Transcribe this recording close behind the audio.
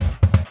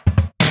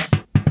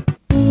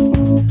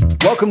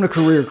Welcome to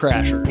Career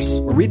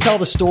Crashers, where we tell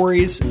the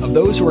stories of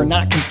those who are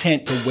not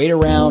content to wait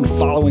around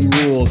following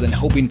rules and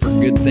hoping for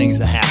good things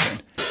to happen.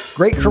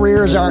 Great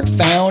careers aren't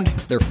found,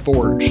 they're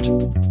forged.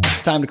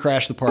 It's time to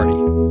crash the party.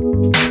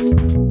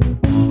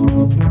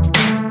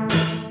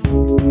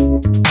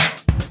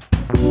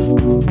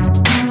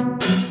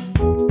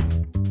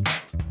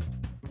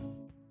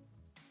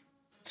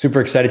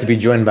 Super excited to be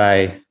joined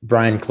by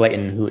Bryan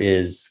Clayton, who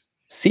is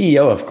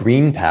CEO of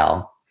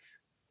GreenPal.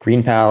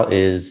 GreenPal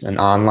is an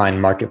online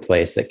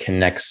marketplace that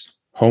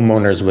connects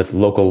homeowners with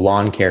local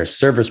lawn care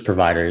service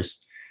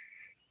providers.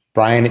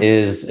 Bryan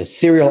is a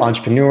serial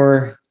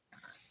entrepreneur,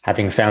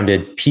 having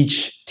founded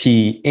Peach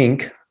Tea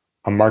Inc.,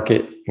 a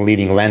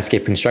market-leading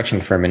landscape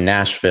construction firm in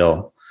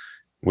Nashville,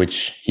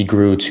 which he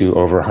grew to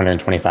over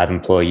 125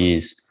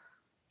 employees.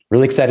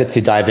 Really excited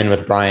to dive in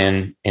with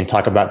Bryan and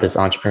talk about this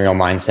entrepreneurial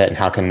mindset and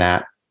how can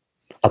that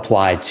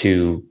apply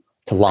to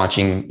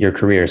launching your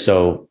career.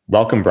 So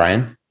welcome,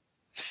 Bryan.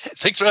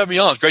 Thanks for having me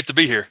on. It's great to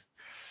be here.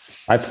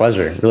 My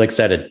pleasure. Really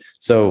excited.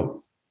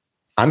 So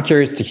I'm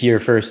curious to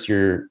hear first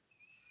your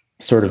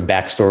sort of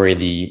backstory,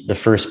 the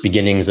first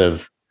beginnings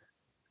of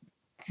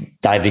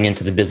diving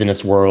into the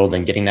business world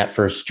and getting that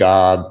first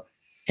job.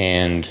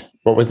 And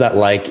what was that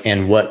like?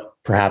 And what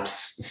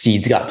perhaps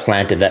seeds got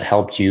planted that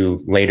helped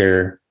you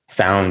later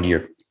found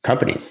your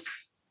companies?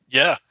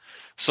 Yeah.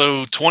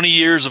 So 20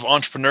 years of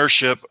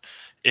entrepreneurship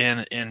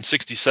in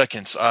 60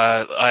 seconds.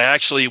 I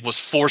actually was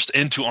forced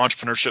into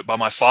entrepreneurship by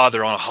my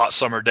father on a hot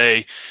summer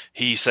day.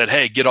 He said,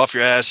 "Hey, get off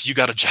your ass. You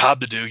got a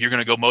job to do. You're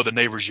going to go mow the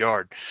neighbor's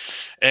yard,"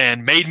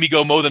 and made me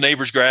go mow the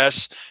neighbor's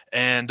grass.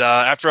 And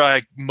after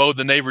I mowed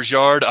the neighbor's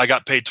yard, I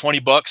got paid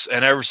 $20.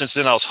 And ever since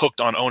then, I was hooked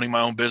on owning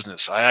my own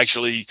business. I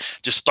actually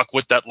just stuck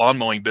with that lawn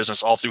mowing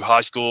business all through high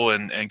school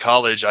and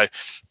college. I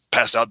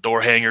passed out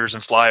door hangers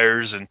and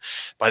flyers. And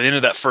by the end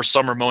of that first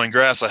summer mowing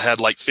grass, I had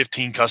like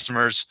 15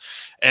 customers.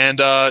 And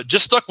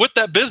just stuck with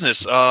that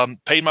business,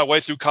 paid my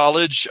way through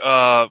college,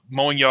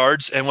 mowing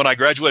yards. And when I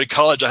graduated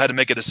college, I had to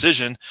make a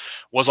decision.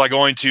 Was I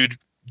going to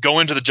go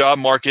into the job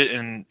market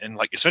and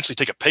like essentially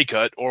take a pay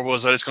cut, or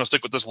was I just going to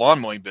stick with this lawn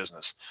mowing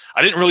business?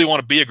 I didn't really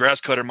want to be a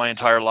grass cutter my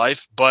entire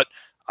life, but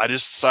I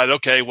just decided,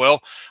 okay,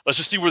 well, let's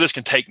just see where this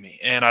can take me.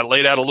 And I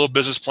laid out a little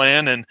business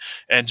plan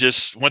and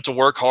just went to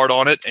work hard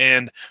on it.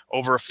 And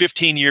over a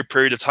 15-year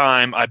period of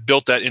time, I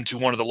built that into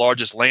one of the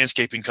largest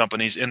landscaping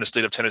companies in the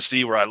state of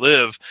Tennessee where I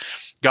live.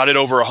 Got it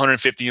over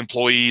 150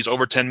 employees,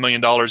 over $10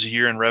 million a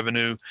year in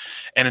revenue.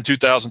 And in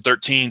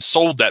 2013,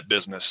 sold that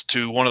business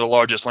to one of the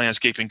largest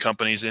landscaping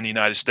companies in the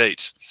United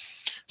States.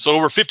 So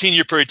over a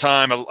 15-year period of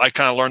time, I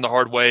kind of learned the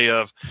hard way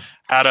of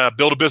how to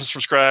build a business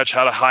from scratch,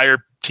 how to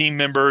hire team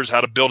members,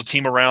 how to build a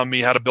team around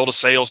me, how to build a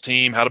sales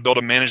team, how to build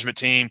a management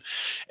team.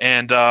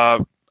 And I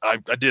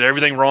did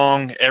everything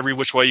wrong, every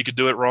which way you could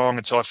do it wrong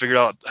until I figured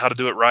out how to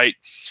do it right.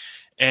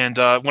 And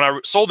when I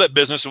sold that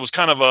business, it was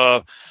kind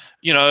of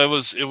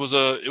it was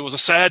a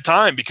sad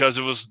time because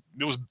it was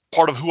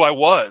part of who I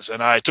was.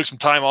 And I took some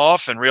time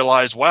off and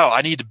realized, wow,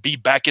 I need to be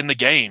back in the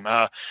game.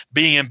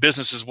 Being in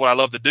business is what I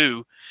love to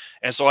do.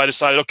 And so I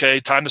decided, okay,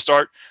 time to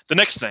start the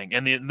next thing.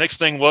 And the next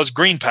thing was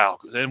GreenPal,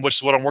 and which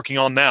is what I'm working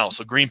on now.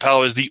 So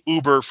GreenPal is the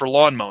Uber for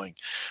lawn mowing.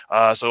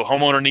 So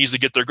homeowner needs to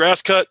get their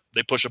grass cut.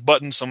 They push a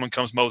button, someone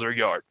comes mow their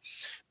yard.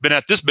 Been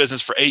at this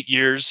business for 8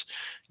 years.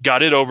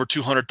 Got it over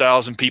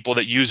 200,000 people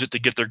that use it to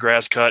get their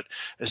grass cut.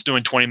 It's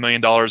doing $20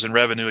 million in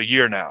revenue a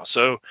year now.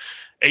 So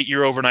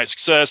 8-year overnight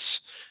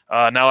success.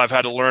 Now I've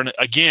had to learn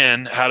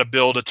again how to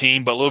build a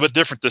team, but a little bit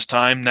different this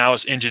time. Now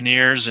it's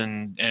engineers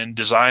and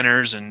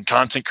designers and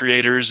content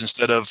creators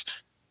instead of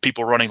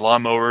people running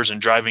lawnmowers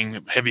and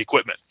driving heavy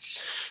equipment.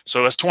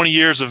 So that's 20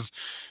 years of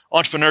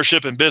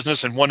entrepreneurship and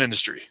business in one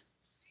industry.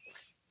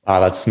 Wow,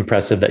 that's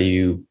impressive that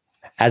you,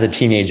 as a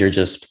teenager,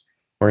 just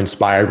were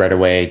inspired right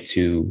away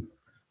to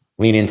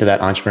lean into that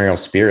entrepreneurial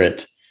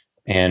spirit.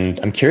 And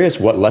I'm curious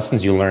what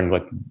lessons you learned.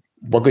 What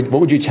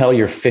would you tell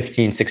your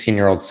 15,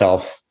 16-year-old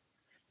self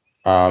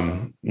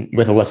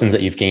with the lessons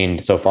that you've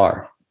gained so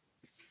far?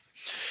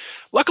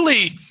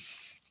 Luckily,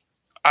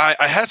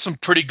 I had some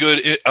pretty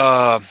good,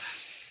 not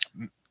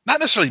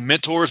necessarily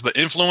mentors, but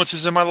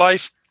influences in my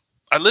life.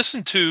 I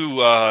listened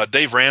to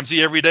Dave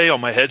Ramsey every day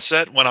on my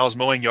headset when I was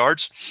mowing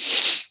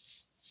yards.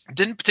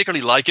 Didn't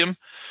particularly like him,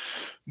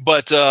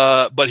 but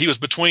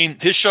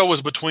his show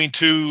was between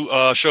two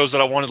shows that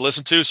I wanted to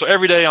listen to. So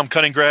every day I'm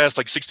cutting grass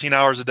like 16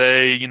 hours a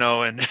day,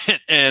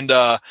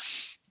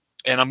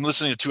 and I'm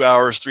listening to 2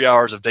 hours, 3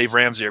 hours of Dave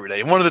Ramsey every day.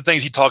 And one of the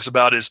things he talks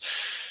about is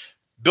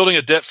building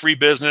a debt-free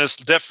business,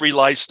 debt-free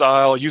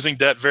lifestyle, using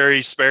debt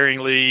very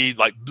sparingly,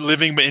 like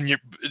living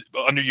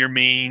under your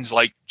means,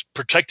 like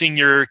protecting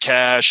your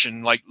cash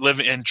and like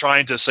living and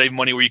trying to save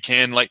money where you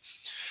can. Like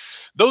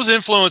those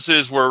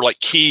influences were like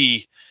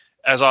key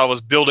as I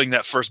was building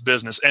that first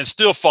business, and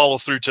still follow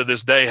through to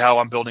this day how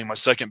I'm building my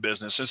second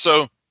business. And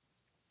so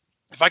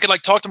if I could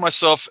like talk to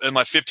myself and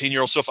my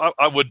 15-year-old self,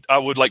 I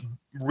would like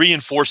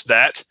reinforce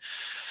that.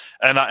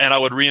 And I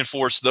would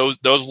reinforce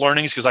those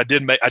learnings because I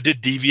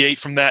did deviate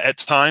from that at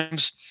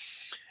times.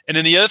 And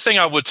then the other thing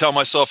I would tell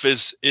myself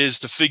is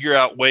to figure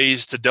out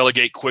ways to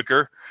delegate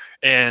quicker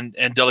and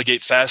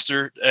delegate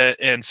faster,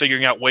 and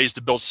figuring out ways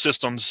to build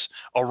systems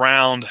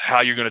around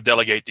how you're going to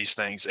delegate these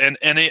things. And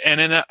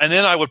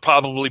then I would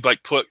probably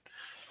like put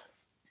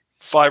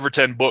 5 or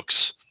 10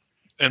 books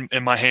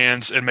in my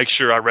hands and make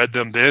sure I read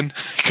them then,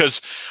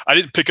 because I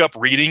didn't pick up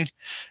reading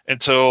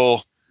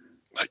until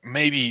like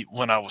maybe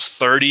when I was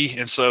 30.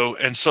 And so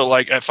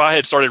like if I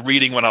had started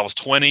reading when I was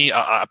 20,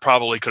 I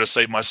probably could have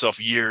saved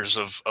myself years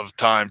of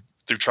time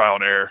through trial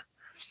and error.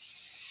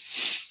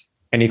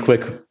 Any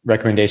quick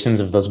recommendations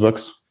of those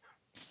books?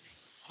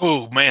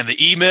 Oh man, The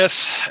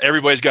E-Myth.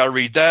 Everybody's got to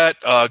read that.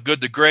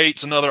 Good to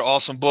Great's another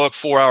awesome book.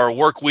 4-Hour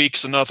Work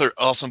Week's another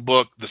awesome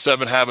book. The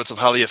 7 Habits of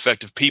Highly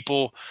Effective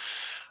People.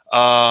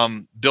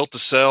 Built to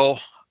Sell.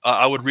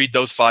 I would read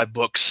those 5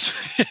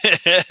 books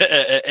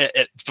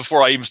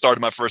before I even started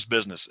my first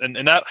business. And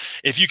that,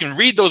 if you can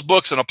read those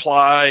books and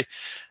apply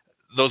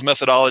those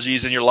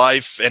methodologies in your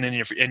life and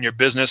in your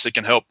business, it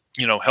can help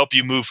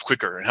you move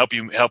quicker and help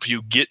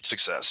you get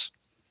success.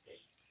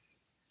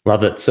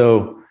 Love it.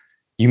 So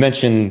you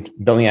mentioned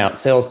building out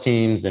sales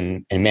teams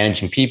and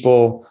managing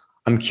people.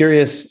 I'm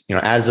curious,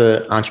 as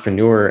an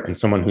entrepreneur and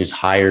someone who's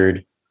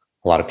hired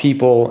a lot of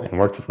people and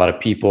worked with a lot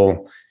of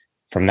people,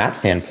 from that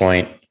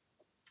standpoint,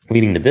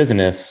 leading the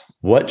business,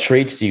 what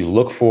traits do you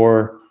look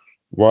for?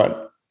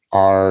 What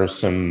are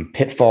some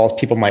pitfalls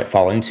people might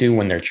fall into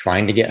when they're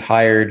trying to get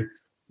hired?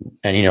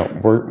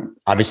 And, we're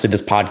obviously,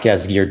 this podcast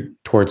is geared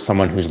towards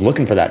someone who's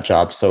looking for that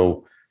job.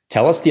 So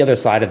tell us the other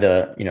side of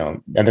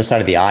the other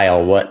side of the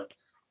aisle. What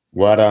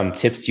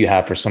tips do you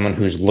have for someone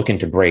who's looking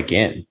to break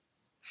in?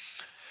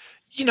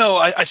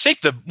 I think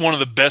one of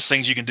the best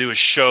things you can do is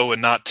show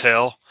and not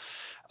tell.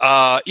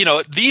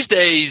 These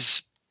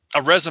days,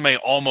 a resume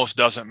almost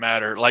doesn't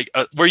matter. Like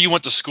where you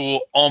went to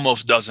school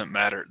almost doesn't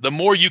matter. The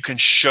more you can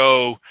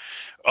show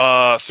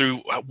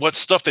through what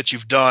stuff that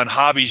you've done,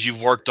 hobbies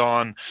you've worked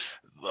on,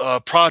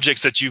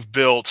 projects that you've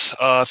built,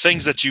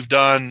 things that you've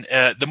done,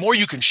 the more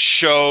you can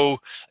show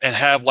and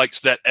have like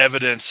that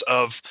evidence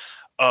of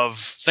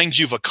things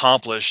you've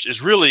accomplished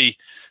is really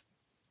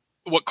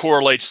what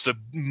correlates to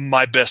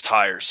my best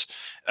hires.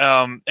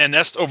 And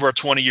that's over a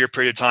 20-year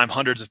period of time,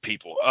 hundreds of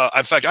people.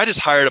 In fact, I just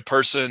hired a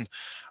person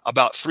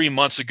about 3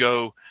 months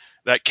ago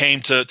that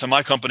came to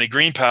my company,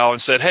 GreenPal,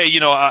 and said, "Hey,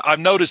 I've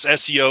noticed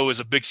SEO is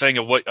a big thing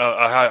of what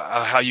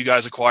how you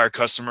guys acquire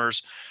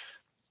customers,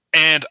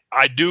 and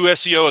I do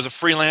SEO as a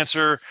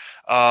freelancer,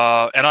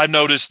 and I've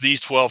noticed these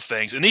 12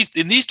 things, and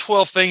these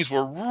 12 things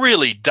were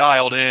really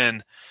dialed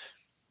in.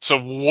 So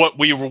what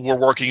we were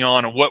working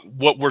on and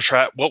what we're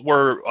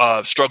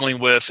struggling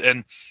with,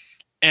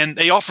 and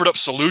they offered up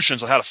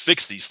solutions on how to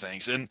fix these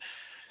things. And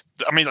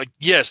I mean, like,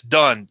 yes,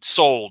 done,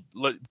 sold.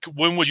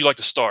 When would you like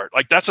to start?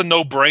 Like, that's a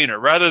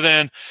no-brainer rather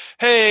than,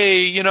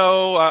 hey,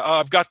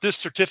 I've got this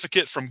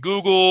certificate from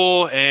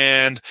Google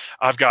and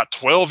I've got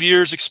 12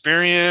 years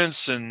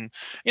experience. And,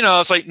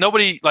 it's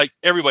like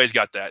everybody's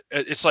got that.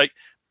 It's like,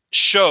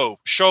 show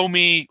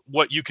me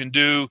what you can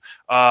do,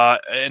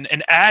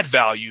 and add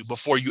value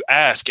before you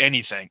ask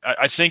anything.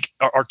 I think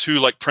are 2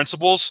 like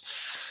principles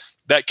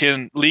that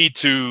can lead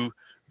to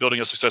building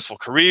a successful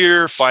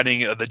career, finding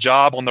the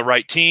job on the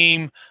right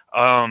team,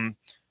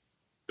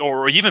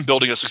 or even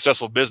building a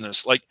successful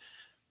business. Like,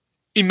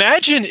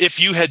 imagine if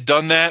you had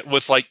done that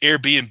with like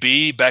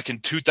Airbnb back in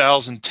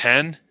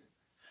 2010,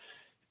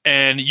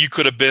 and you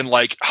could have been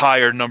like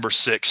hire number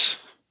 6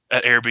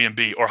 at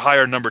Airbnb or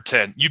hire number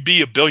 10. You'd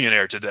be a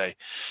billionaire today.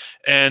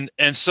 And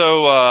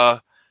so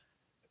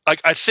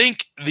I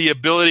think the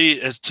ability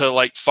is to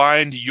like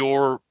find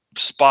your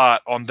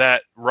spot on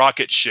that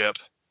rocket ship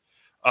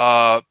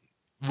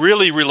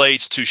really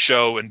relates to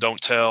show and don't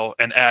tell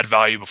and add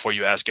value before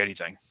you ask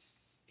anything.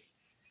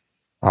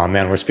 Oh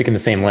man, we're speaking the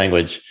same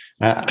language.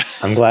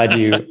 I'm glad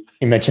you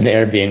mentioned the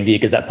Airbnb,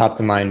 because that popped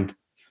to mind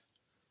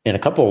in a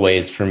couple of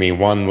ways for me.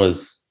 One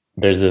was,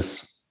 there's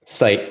this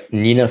site,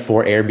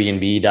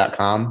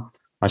 ninaforairbnb.com. I'm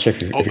not sure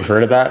if you've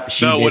heard of that.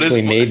 She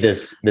basically made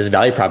this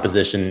value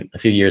proposition a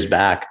few years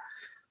back,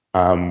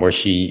 where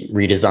she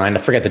redesigned,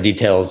 I forget the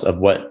details of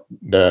what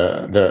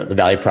the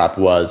value prop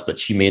was, but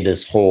she made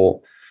this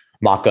whole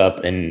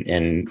mock-up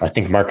and I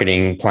think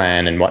marketing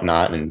plan and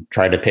whatnot, and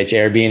tried to pitch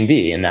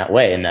Airbnb in that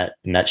way, and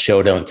that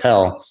show don't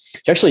tell.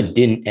 She actually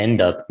didn't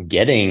end up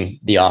getting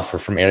the offer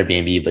from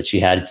Airbnb, but she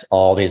had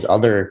all these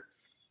other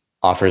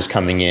offers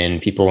coming in,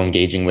 people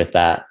engaging with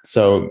that.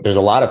 So there's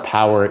a lot of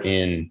power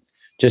in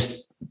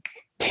just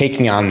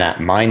taking on that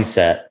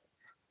mindset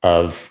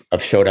of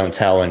show don't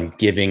tell and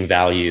giving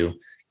value.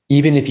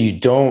 Even if you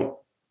don't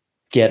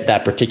get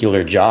that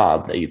particular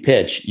job that you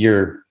pitch,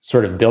 you're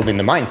sort of building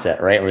the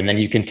mindset, right? And then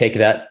you can take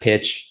that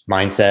pitch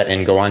mindset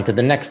and go on to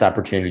the next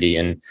opportunity,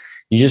 and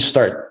you just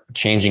start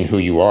changing who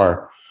you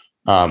are.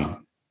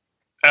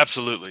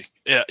 Absolutely.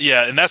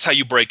 Yeah. And that's how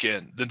you break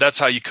in. That's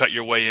how you cut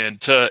your way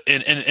into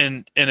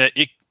even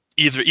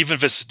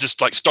if it's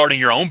just like starting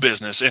your own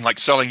business and like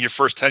selling your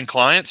first 10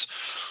 clients,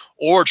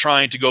 or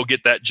trying to go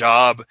get that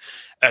job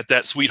at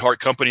that sweetheart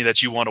company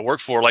that you want to work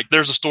for. Like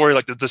there's a story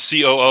like the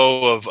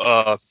COO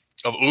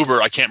of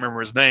Uber. I can't remember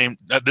his name.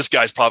 This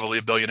guy's probably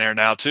a billionaire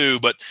now too,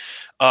 but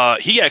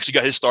he actually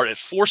got his start at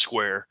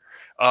Foursquare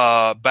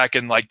back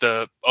in like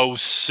the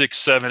 06,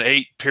 7,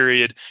 8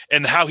 period.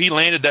 And how he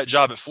landed that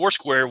job at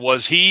Foursquare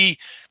was he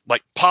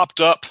like popped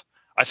up,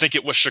 I think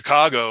it was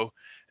Chicago,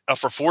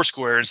 for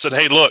Foursquare and said,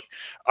 "Hey, look,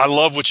 I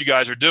love what you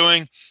guys are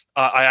doing.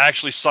 I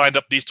actually signed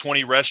up these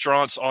 20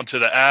 restaurants onto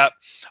the app,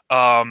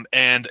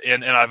 and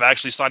I've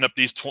actually signed up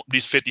these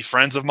 50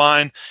 friends of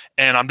mine,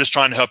 and I'm just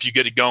trying to help you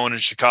get it going in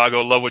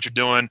Chicago. Love what you're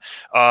doing.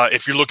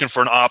 If you're looking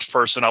for an ops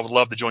person, I would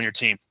love to join your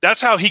team."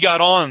 That's how he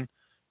got on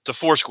to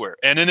Foursquare,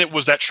 and then it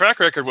was that track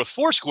record with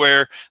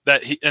Foursquare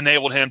that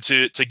enabled him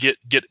to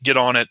get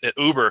on at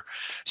Uber.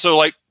 So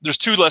like, there's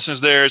two lessons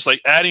there. It's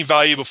like adding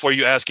value before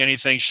you ask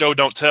anything, show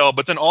don't tell,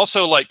 but then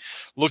also like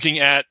looking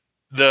at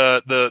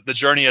the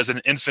journey as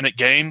an infinite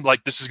game.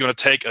 Like this is going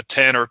to take a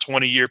 10 or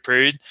 20 year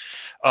period,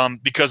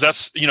 because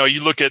that's,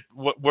 you look at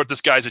what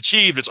this guy's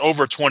achieved, it's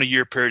over a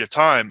 20-year period of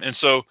time. And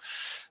so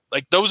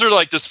like those are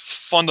like this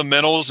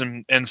fundamentals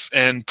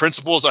and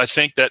principles I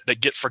think that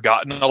get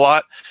forgotten a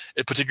lot,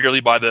 particularly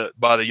by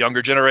the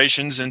younger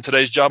generations in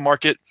today's job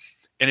market.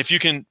 And if you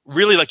can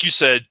really, like you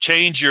said,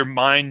 change your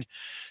mind,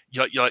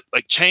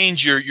 like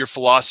change your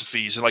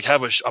philosophies and like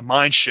have a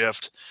mind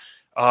shift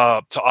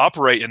to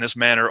operate in this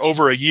manner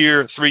over a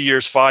year, 3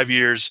 years, 5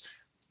 years,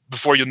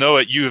 before you know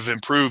it, you have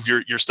improved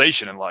your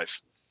station in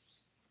life.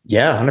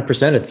 Yeah,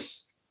 100%.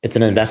 It's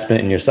an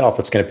investment in yourself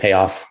that's going to pay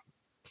off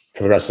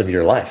for the rest of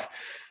your life.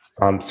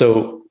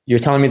 So you're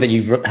telling me that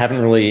you haven't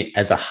really,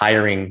 as a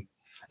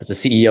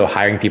CEO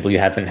hiring people, you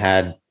haven't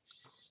had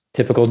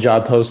typical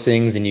job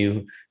postings and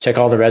you check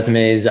all the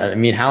resumes. I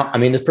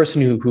mean, this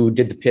person who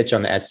did the pitch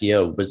on the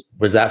SEO,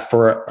 was that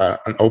for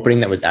an opening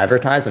that was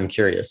advertised? I'm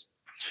curious.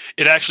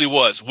 It actually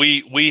was.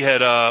 We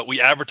had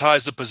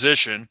advertised the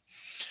position,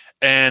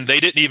 and they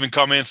didn't even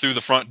come in through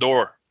the front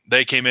door.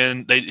 They came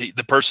in.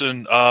 The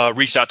person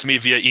reached out to me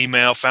via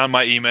email, found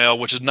my email,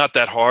 which is not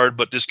that hard,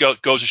 but just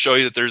goes to show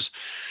you that there's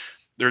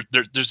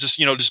just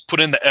just put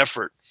in the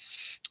effort.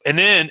 And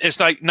then it's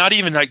like not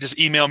even like just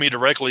email me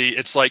directly.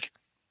 It's like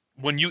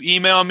when you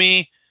email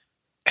me,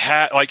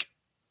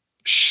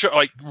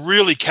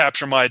 really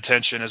capture my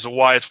attention as to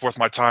why it's worth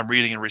my time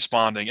reading and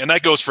responding. And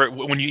that goes for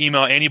when you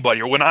email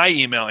anybody or when I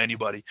email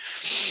anybody.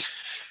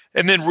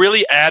 And then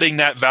really adding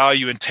that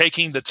value and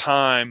taking the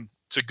time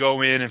to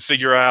go in and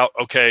figure out,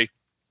 okay,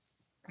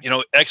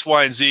 X,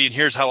 Y, and Z, and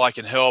here's how I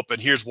can help, and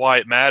here's why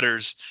it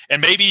matters.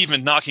 And maybe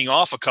even knocking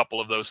off a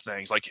couple of those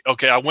things. Like,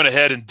 okay, I went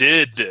ahead and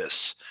did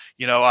this.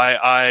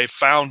 I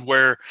found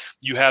where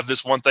you have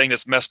this one thing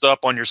that's messed up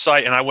on your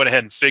site, and I went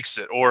ahead and fixed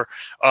it. Or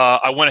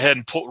I went ahead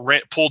and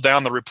pulled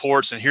down the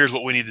reports, and here's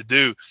what we need to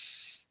do.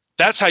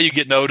 That's how you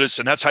get noticed,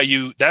 and that's how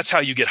you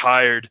get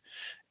hired.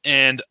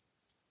 And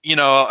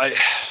I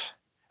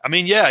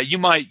mean, yeah, you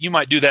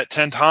might do that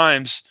 10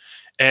 times,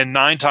 and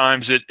 9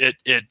 times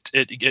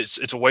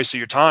it's a waste of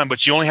your time.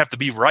 But you only have to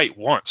be right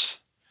once.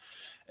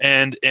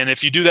 And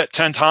if you do that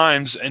 10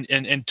 times,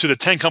 and to the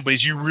 10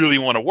 companies you really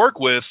want to work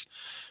with,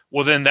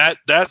 well, then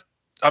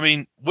I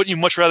mean, wouldn't you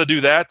much rather do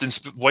that than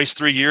waste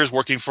 3 years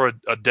working for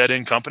a dead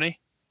end company?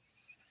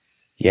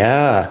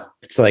 Yeah.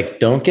 It's like,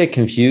 don't get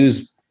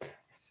confused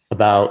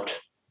about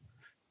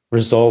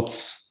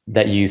results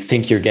that you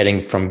think you're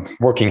getting from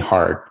working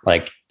hard.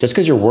 Like just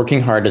because you're working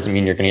hard doesn't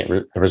mean you're going to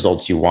get the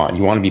results you want.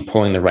 You want to be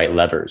pulling the right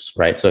levers,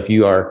 right? So if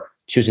you are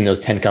choosing those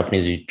 10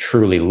 companies you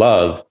truly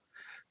love,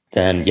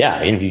 then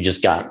yeah, even if you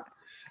just got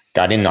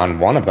in on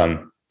one of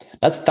them,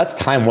 that's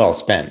time well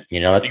spent.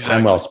 That's exactly.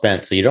 Time well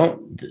spent. So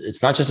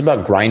it's not just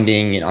about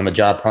grinding on the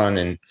job hunt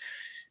and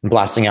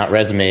blasting out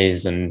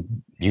resumes, and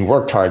you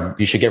worked hard,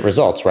 you should get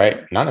results,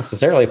 right? Not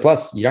necessarily.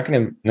 Plus, you're not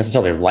going to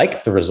necessarily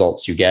like the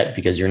results you get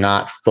because you're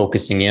not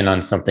focusing in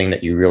on something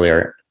that you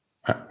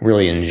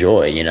really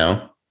enjoy,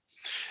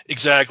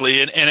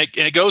 Exactly. And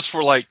it goes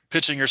for like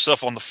pitching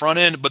yourself on the front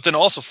end, but then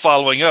also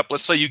following up.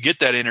 Let's say you get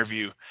that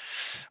interview.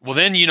 Well,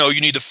 then,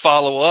 you need to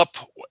follow up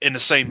in the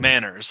same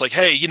manner. It's like,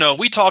 hey,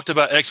 we talked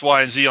about X,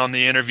 Y, and Z on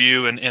the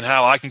interview and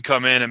how I can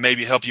come in and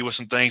maybe help you with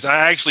some things.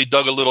 I actually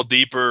dug a little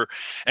deeper,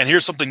 and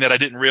here's something that I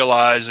didn't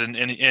realize. And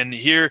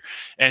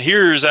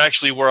here's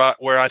actually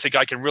where I think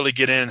I can really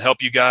get in and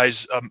help you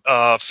guys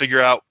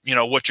figure out,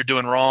 what you're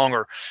doing wrong.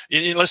 Or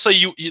let's say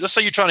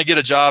you're trying to get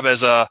a job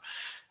as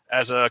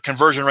a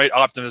conversion rate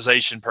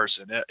optimization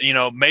person.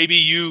 Maybe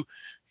you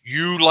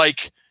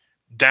like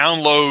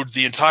download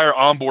the entire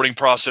onboarding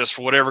process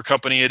for whatever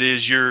company it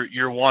is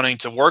you're wanting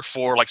to work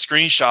for, like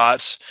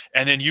screenshots,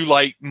 and then you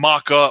like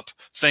mock up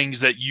things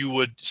that you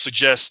would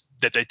suggest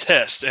that they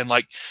test. And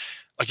like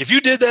if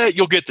you did that,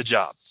 you'll get the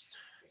job.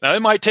 Now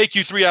it might take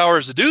you 3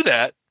 hours to do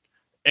that,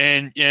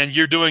 and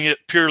you're doing it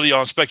purely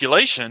on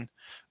speculation,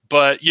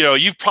 but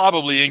you've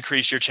probably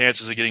increased your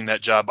chances of getting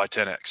that job by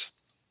 10x.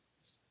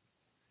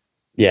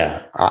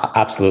 Yeah,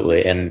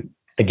 absolutely. And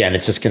again,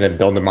 it's just going to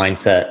build the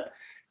mindset.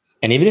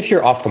 And even if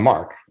you're off the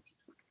mark,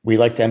 we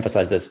like to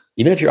emphasize this,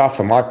 even if you're off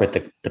the mark with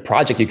the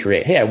project you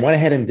create, hey, I went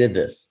ahead and did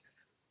this.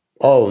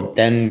 oh,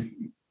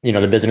 then,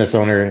 the business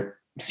owner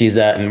sees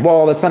that and,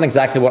 well, that's not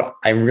exactly what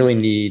I really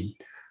need.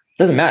 It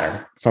doesn't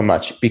matter so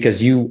much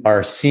because you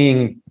are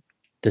seeing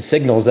the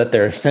signals that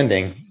they're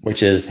sending,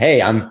 which is,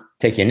 hey, I'm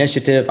taking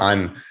initiative.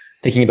 I'm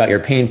thinking about your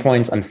pain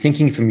points. I'm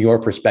thinking from your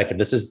perspective.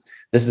 This is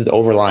the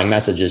overlying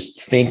message, is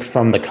think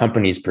from the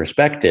company's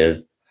perspective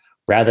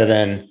rather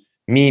than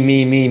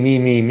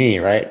me,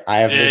 right? I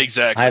have this,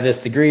 Exactly. I have this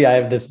degree. I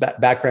have this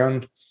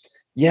background.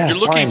 Yeah. You're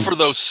looking fine. for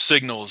those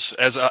signals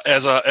as a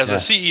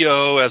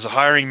CEO, as a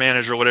hiring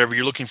manager, or whatever.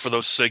 You're looking for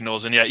those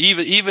signals, and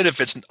even if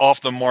it's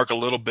off the mark a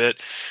little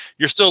bit,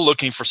 you're still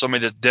looking for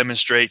somebody that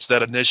demonstrates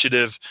that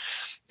initiative.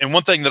 And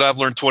one thing that I've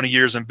learned 20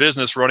 years in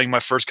business, running my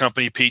first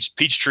company,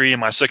 Peachtree,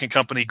 and my second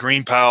company,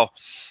 Green Pal,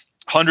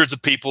 hundreds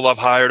of people I've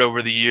hired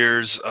over the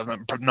years,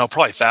 no,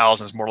 probably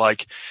thousands more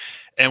like.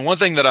 And one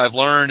thing that I've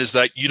learned is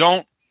that you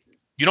don't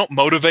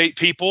motivate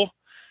people,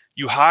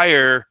 you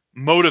hire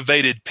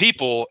motivated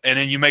people, and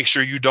then you make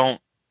sure you don't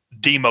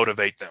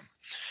demotivate them.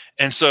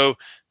 And so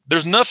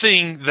there's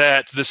nothing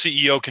that the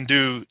CEO can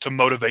do to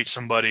motivate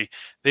somebody.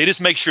 They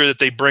just make sure that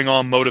they bring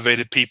on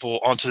motivated people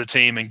onto the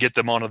team and get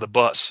them onto the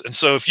bus. And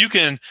so if you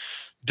can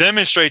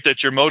demonstrate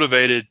that you're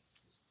motivated,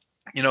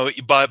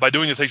 by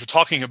doing the things we're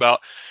talking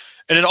about,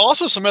 and then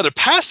also some other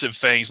passive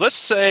things.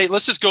 Let's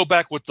just go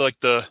back with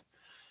like the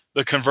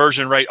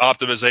conversion rate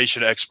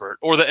optimization expert,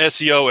 or the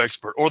SEO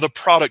expert, or the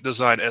product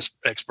design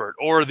expert,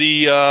 or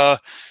the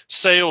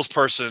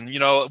salesperson,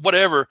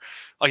 whatever.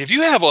 Like if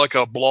you have like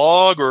a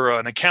blog or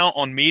an account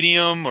on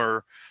Medium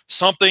or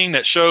something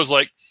that shows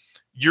like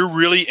you're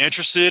really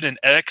interested in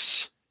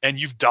X and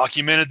you've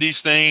documented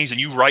these things and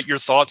you write your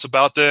thoughts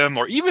about them,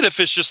 or even if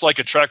it's just like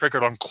a track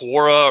record on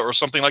Quora or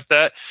something like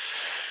that,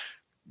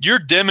 you're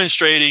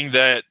demonstrating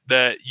that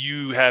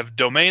you have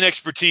domain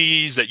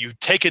expertise, that you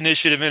take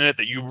initiative in it,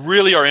 that you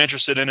really are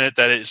interested in it,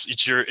 that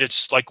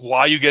it's like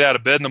why you get out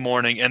of bed in the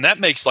morning. And that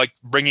makes like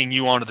bringing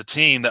you onto the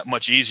team that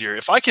much easier.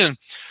 If I can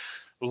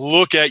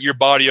look at your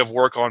body of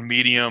work on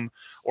Medium,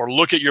 or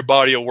look at your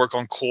body of work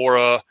on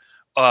Quora,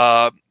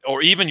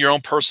 or even your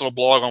own personal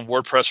blog on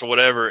WordPress or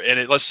whatever,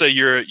 and let's say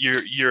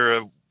you're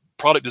a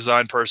product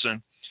design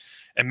person,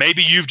 and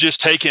maybe you've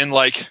just taken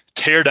like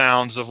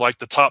teardowns of like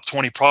the top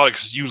 20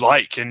 products you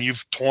like, and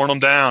you've torn them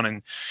down,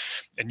 and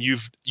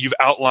you've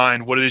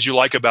outlined what it is you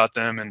like about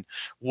them and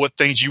what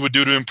things you would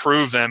do to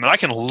improve them. And I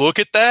can look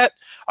at that.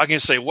 I can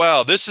say,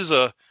 wow, this is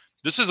a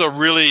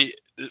really,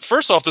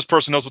 first off, this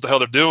person knows what the hell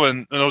they're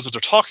doing, knows what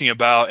they're talking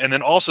about. And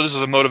then also this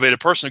is a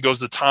motivated person who goes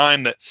the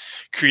time that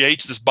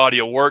creates this body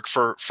of work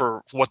for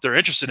what they're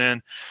interested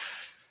in.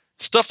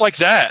 Stuff like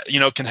that,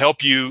 can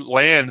help you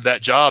land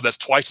that job that's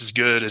twice as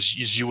good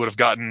as you would have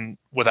gotten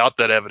without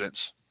that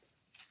evidence.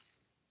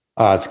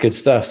 It's good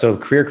stuff. So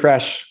Career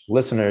Crash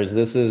listeners,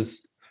 this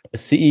is a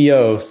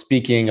CEO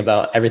speaking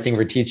about everything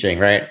we're teaching,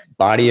 right?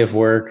 Body of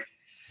work,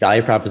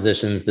 value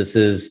propositions. This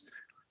is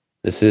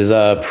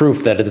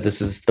proof that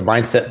this is the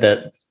mindset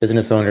that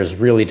business owners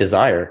really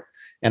desire.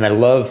 And I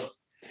love,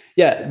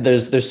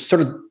 there's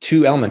sort of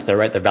two elements there,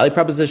 right? The value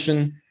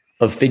proposition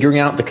of figuring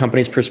out the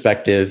company's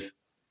perspective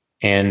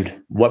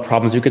and what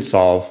problems you could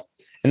solve.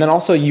 And then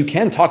also you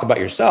can talk about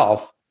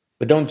yourself,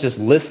 but don't just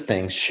list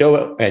things.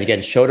 Show,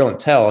 don't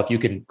tell. If you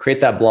can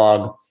create that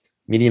blog,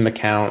 Medium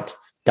account,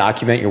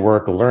 document your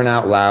work, learn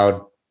out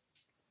loud,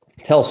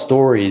 tell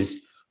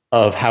stories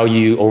of how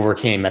you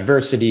overcame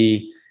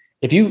adversity.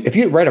 If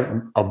you write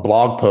a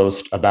blog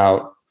post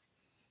about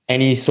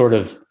any sort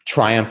of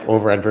triumph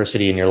over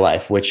adversity in your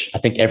life, which I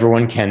think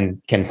everyone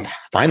can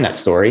find that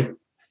story,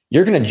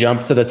 you're going to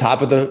jump to the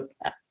top of the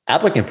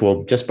applicant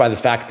pool just by the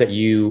fact that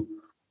you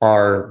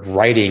are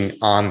writing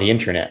on the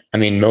internet. I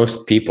mean,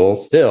 most people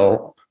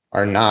still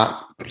are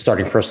not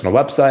starting personal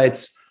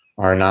websites,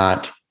 are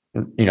not,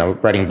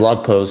 writing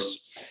blog posts.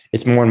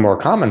 It's more and more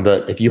common,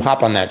 but if you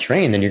hop on that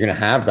train, then you're going to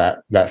have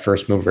that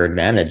first mover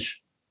advantage.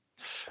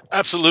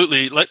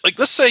 Absolutely. Like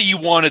let's say you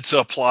wanted to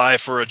apply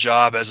for a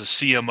job as a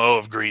CMO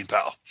of Green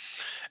Pal.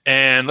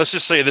 And let's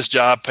just say this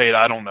job paid,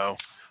 I don't know,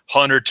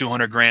 100,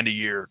 200 grand a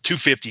year,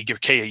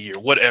 250K a year,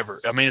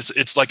 whatever. I mean,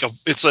 it's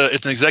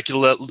an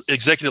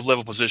executive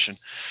level position.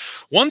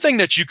 One thing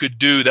that you could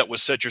do that would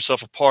set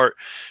yourself apart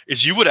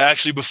is you would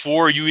actually,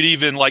 before you would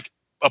even like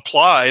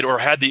applied or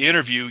had the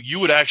interview, you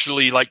would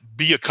actually like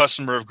be a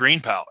customer of Green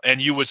Pal,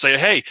 and you would say,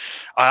 hey,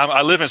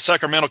 I live in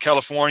Sacramento,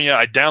 California.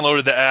 I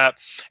downloaded the app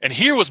and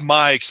here was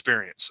my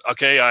experience.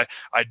 Okay.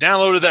 I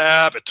downloaded the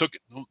app. It took,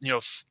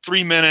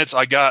 3 minutes.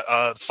 I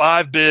got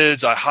 5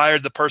 bids. I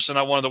hired the person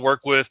I wanted to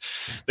work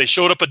with. They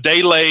showed up a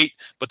day late,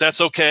 but that's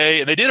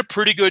okay. And they did a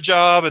pretty good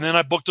job. And then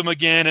I booked them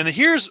again. And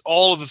here's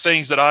all of the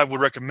things that I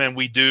would recommend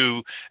we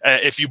do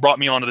if you brought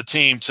me onto the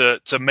team to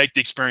make the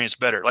experience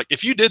better. Like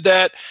if you did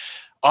that,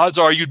 odds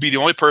are you'd be the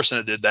only person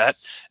that did that,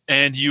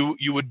 and you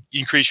would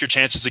increase your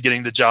chances of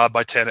getting the job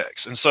by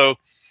 10x. And so,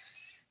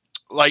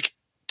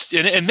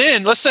 and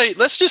then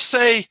let's just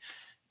say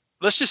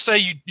let's just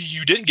say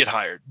you didn't get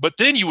hired, but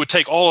then you would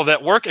take all of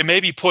that work and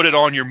maybe put it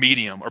on your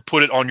Medium, or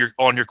put it on your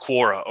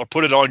Quora, or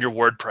put it on your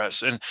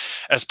WordPress, and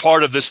as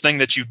part of this thing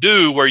that you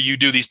do, where you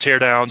do these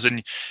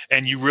teardowns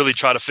and you really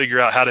try to figure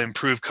out how to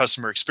improve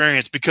customer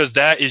experience, because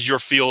that is your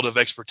field of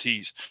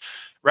expertise.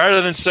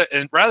 Rather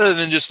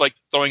than just like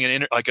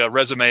throwing like a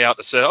resume out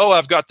that said, "Oh,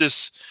 I've got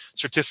this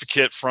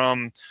certificate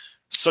from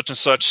such and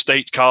such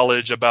state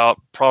college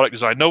about product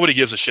design." Nobody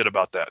gives a shit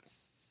about that.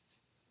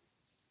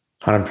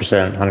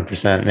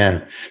 100%,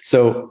 man.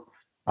 So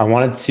I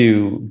wanted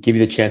to give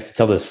you the chance to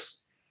tell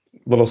this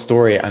little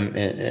story.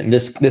 And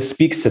this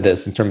speaks to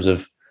this in terms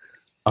of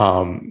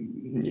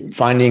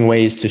finding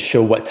ways to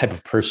show what type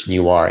of person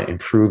you are and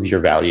improve your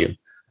value.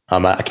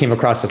 I came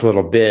across this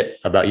little bit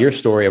about your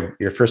story of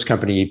your first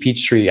company,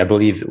 Peachtree. I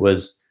believe it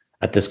was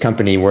at this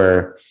company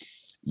where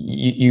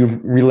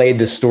you relayed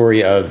the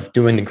story of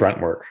doing the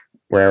grunt work,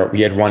 where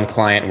we had one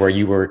client where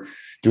you were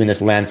doing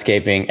this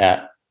landscaping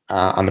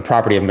on the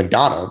property of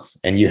McDonald's,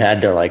 and you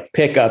had to like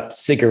pick up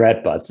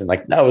cigarette butts, and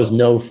like that was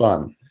no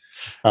fun.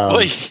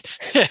 But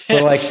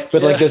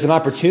there's an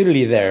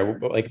opportunity there.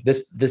 Like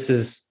this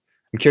is,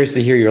 I'm curious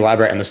to hear you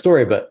elaborate on the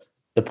story, but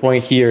the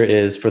point here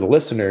is, for the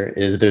listener,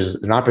 is there's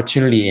an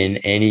opportunity in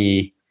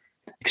any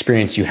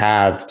experience you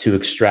have to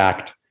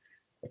extract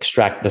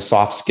the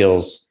soft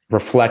skills,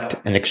 reflect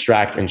and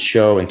extract and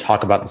show and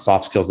talk about the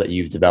soft skills that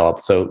you've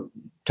developed. So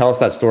tell us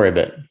that story a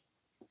bit.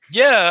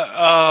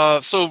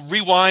 Yeah. So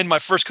rewind, my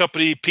first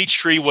company,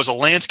 Peachtree, was a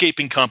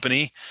landscaping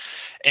company.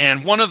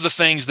 And one of the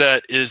things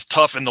that is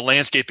tough in the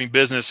landscaping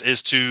business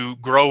is to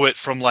grow it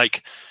from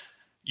like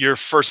your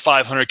first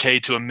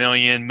 500K to $1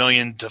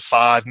 million to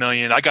 5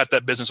 million. I got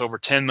that business over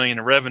 10 million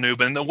in revenue,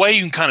 but the way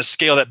you can kind of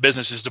scale that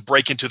business is to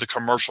break into the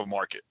commercial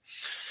market.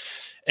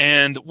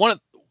 And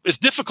it's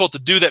difficult to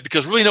do that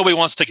because really nobody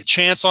wants to take a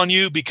chance on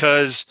you,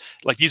 because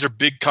like these are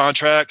big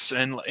contracts,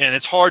 and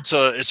it's hard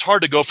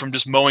to go from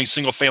just mowing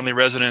single family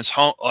residence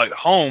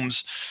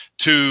homes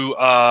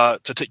to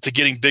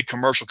getting big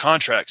commercial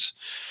contracts.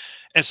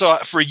 And so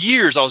for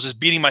years I was just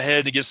beating my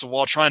head against the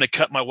wall trying to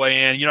cut my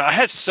way in. I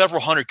had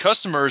several hundred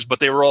customers, but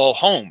they were all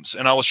homes,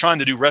 and I was trying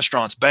to do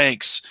restaurants,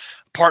 banks,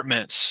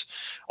 apartments,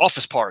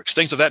 office parks,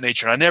 things of that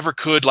nature. And I never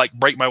could like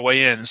break my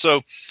way in. And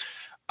so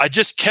I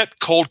just kept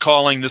cold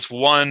calling this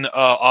one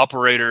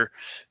operator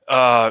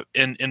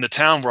in the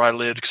town where I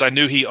lived, because I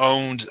knew he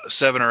owned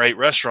 7 or 8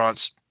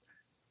 restaurants,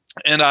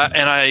 and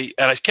I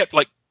kept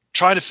like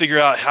trying to figure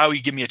out how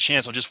he'd give me a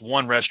chance on just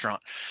one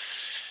restaurant,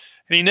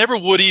 and he never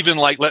would even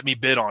like let me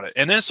bid on it.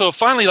 And then so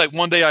finally, like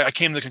one day, I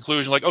came to the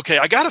conclusion, like, okay,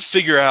 I got to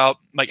figure out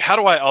like how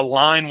do I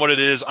align what it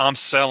is I'm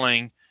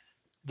selling,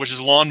 which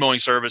is lawn mowing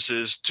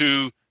services,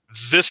 to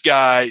this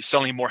guy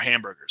selling more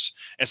hamburgers.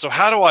 And so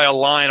how do I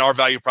align our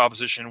value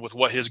proposition with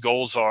what his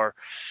goals are?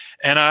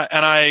 And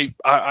I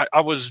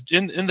was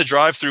in the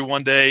drive-through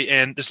one day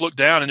and just looked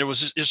down, and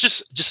it's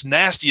just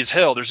nasty as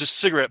hell. There's just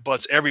cigarette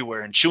butts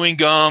everywhere, and chewing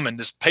gum, and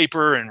this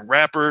paper and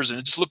wrappers, and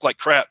it just looked like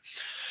crap.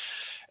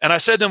 And I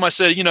said to him,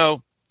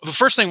 the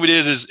first thing we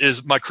did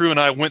is my crew and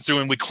I went through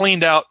and we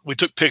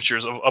took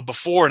pictures of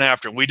before and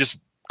after. And we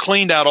just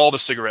cleaned out all the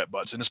cigarette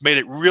butts, and it's made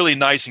it really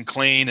nice and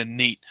clean and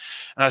neat.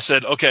 And I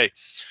said, okay,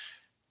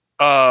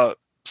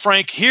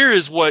 Frank, here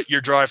is what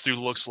your drive-through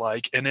looks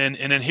like. And then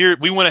here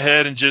we went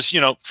ahead and just,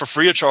 for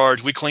free of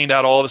charge, we cleaned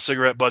out all the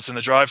cigarette butts in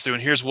the drive-through.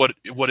 And here's what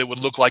it would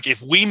look like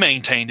if we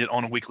maintained it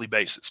on a weekly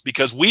basis,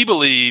 because we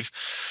believe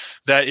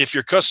that if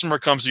your customer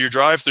comes to your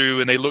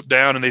drive-through and they look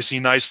down and they see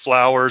nice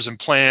flowers and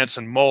plants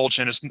and mulch,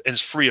 and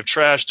it's free of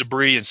trash,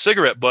 debris, and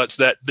cigarette butts,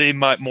 that they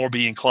might more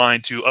be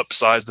inclined to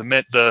upsize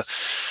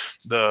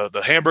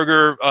the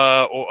hamburger,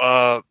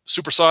 or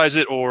supersize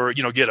it, or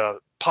get a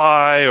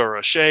pie or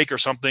a shake or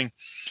something.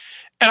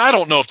 And I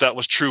don't know if that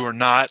was true or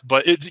not,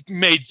 but it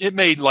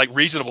made like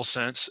reasonable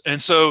sense.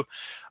 And so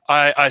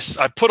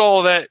I put all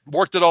of that,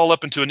 worked it all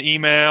up into an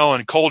email,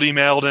 and cold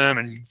emailed him,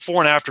 and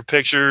before and after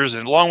pictures,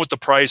 and along with the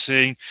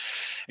pricing.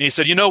 And he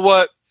said, "You know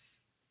what?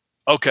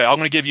 Okay, I'm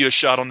going to give you a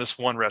shot on this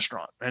one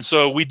restaurant." And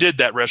so we did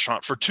that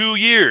restaurant for 2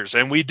 years,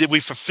 and we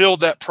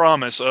fulfilled that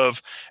promise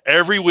of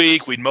every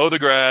week we'd mow the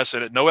grass,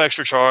 and at no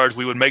extra charge,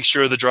 we would make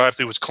sure the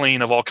drive-thru was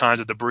clean of all kinds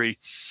of debris.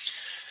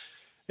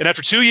 And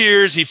after 2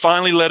 years, he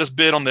finally let us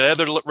bid on the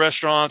other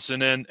restaurants,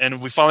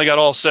 and we finally got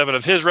all 7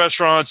 of his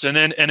restaurants, and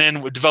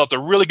then we developed a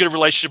really good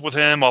relationship with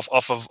him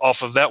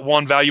off of that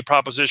one value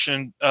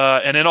proposition,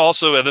 and then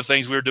also other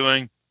things we were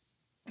doing.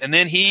 And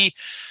then he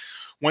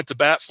went to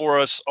bat for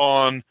us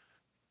on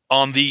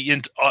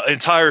the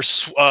entire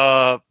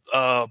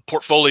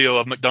portfolio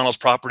of McDonald's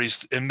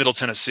properties in Middle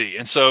Tennessee.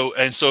 And so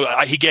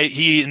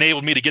he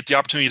enabled me to get the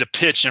opportunity to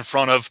pitch in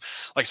front of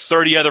like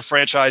 30 other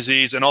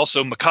franchisees, and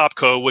also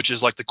McCopco, which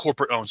is like the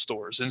corporate owned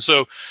stores. And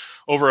so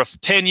over a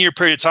 10-year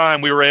period of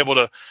time, we were able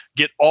to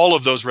get all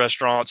of those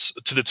restaurants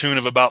to the tune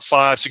of about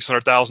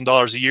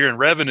 $500,000-$600,000 a year in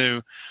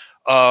revenue.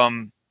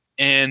 Probably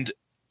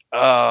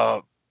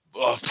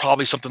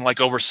something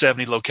like over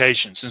 70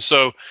 locations. And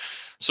so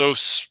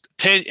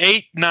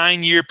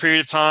 8-9 year period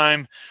of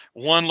time,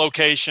 one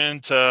location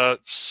to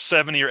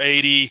 70 or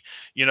 80,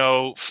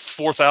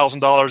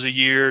 $4,000 a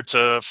year to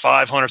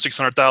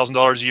 $500,000,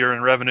 $600,000 a year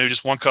in revenue,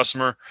 just one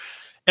customer.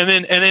 And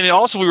then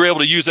also we were able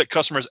to use that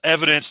customer as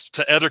evidence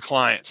to other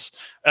clients,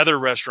 other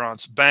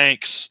restaurants,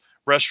 banks,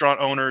 restaurant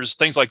owners,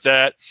 things like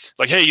that.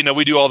 Like, hey,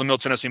 we do all the Middle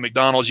Tennessee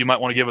McDonald's. You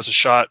might want to give us a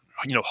shot,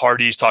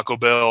 Hardee's, Taco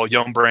Bell,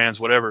 Yum Brands,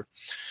 whatever.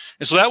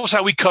 And so that was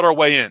how we cut our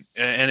way in.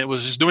 And it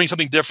was just doing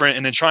something different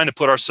and then trying to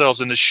put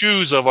ourselves in the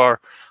shoes of our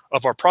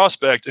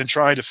prospect and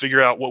trying to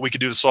figure out what we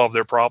could do to solve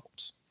their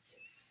problems.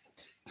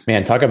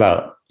 Man, talk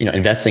about,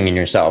 investing in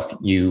yourself.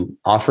 You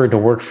offered to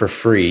work for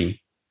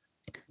free.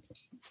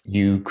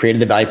 You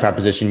created the value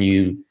proposition.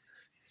 You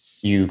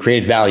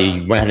created value.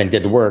 You went ahead and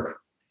did the work.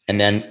 And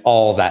then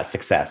all that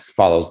success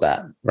follows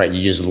that, right?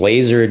 You just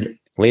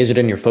lasered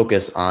in your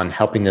focus on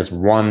helping this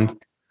one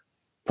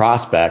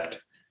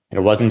prospect. And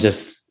it wasn't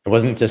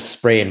just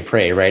spray and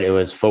pray, right? It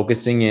was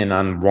focusing in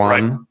on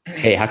one. Right.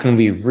 Hey, how can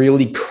we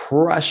really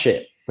crush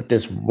it with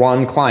this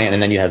one client?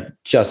 And then you have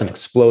just an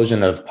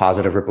explosion of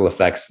positive ripple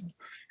effects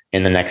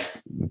in the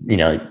next,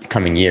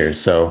 coming years.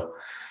 So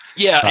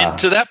yeah. And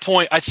to that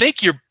point, I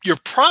think you're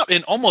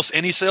in almost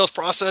any sales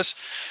process,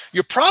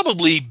 you're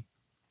probably,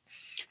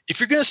 if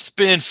you're going to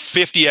spend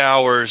 50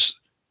 hours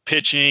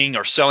pitching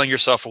or selling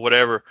yourself or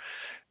whatever,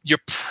 you're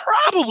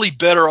probably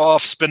better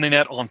off spending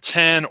that on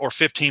 10 or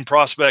 15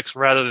 prospects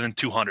rather than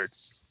 200.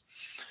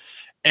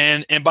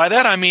 And by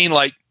that, I mean,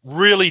 like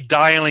really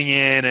dialing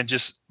in and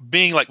just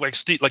being like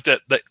Steve, like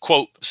that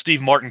quote,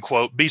 Steve Martin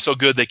quote, be so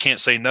good they can't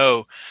say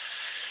no.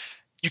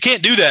 You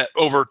can't do that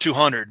over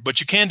 200, but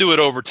you can do it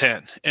over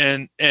 10.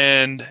 And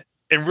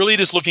really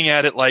just looking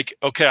at it like,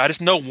 okay, I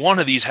just know one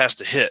of these has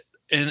to hit.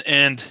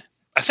 And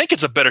I think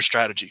it's a better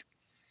strategy.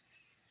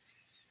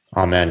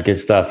 Oh man, good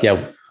stuff.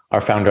 Yeah.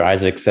 Our founder,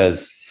 Isaac,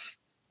 says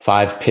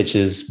 5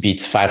 pitches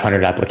beats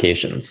 500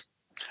 applications.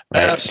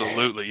 Right?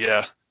 Absolutely.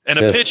 Yeah. And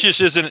a pitch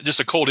isn't just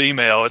a cold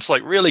email. It's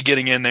like really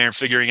getting in there and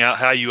figuring out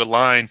how you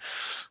align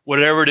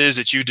whatever it is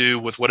that you do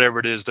with whatever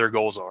it is their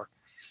goals are.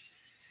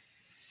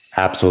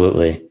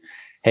 Absolutely.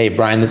 Hey,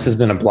 Bryan, this has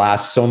been a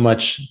blast. So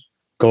much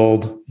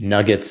gold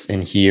nuggets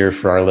in here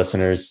for our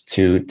listeners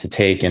to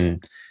take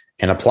and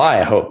apply,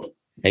 I hope.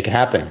 Make it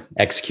happen.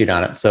 Execute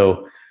on it.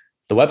 So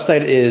the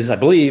website is, I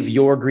believe,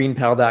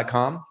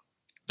 yourgreenpal.com.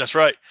 That's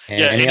right. And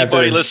yeah.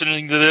 Anybody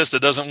listening to this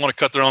that doesn't want to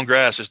cut their own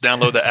grass, just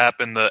download the app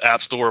in the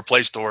App Store or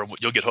Play Store.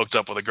 You'll get hooked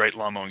up with a great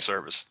lawn mowing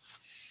service.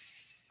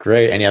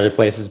 Great. Any other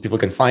places people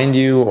can find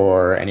you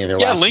or any other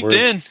last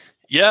LinkedIn. Words?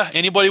 Yeah.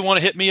 Anybody want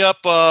to hit me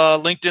up?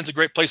 LinkedIn's a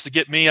great place to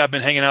get me. I've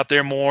been hanging out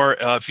there more.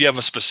 If you have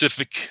a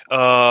specific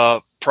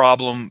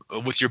problem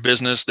with your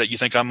business that you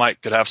think I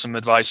could have some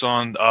advice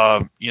on,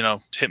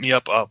 hit me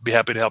up. I'll be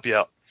happy to help you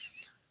out.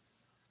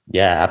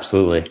 Yeah,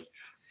 absolutely.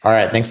 All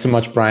right. Thanks so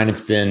much, Bryan.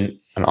 It's been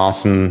an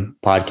awesome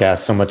podcast.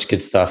 So much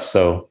good stuff.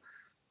 So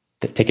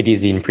take it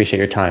easy and appreciate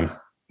your time.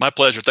 My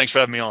pleasure. Thanks for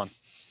having me on.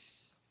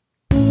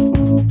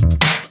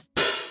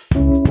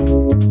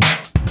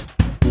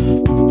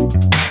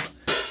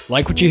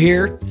 Like what you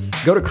hear?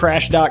 Go to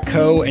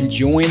crash.co and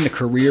join the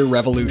career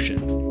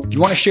revolution. If you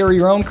want to share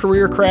your own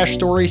career crash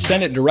story,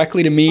 send it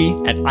directly to me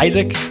at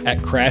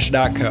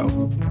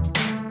isaac@crash.co.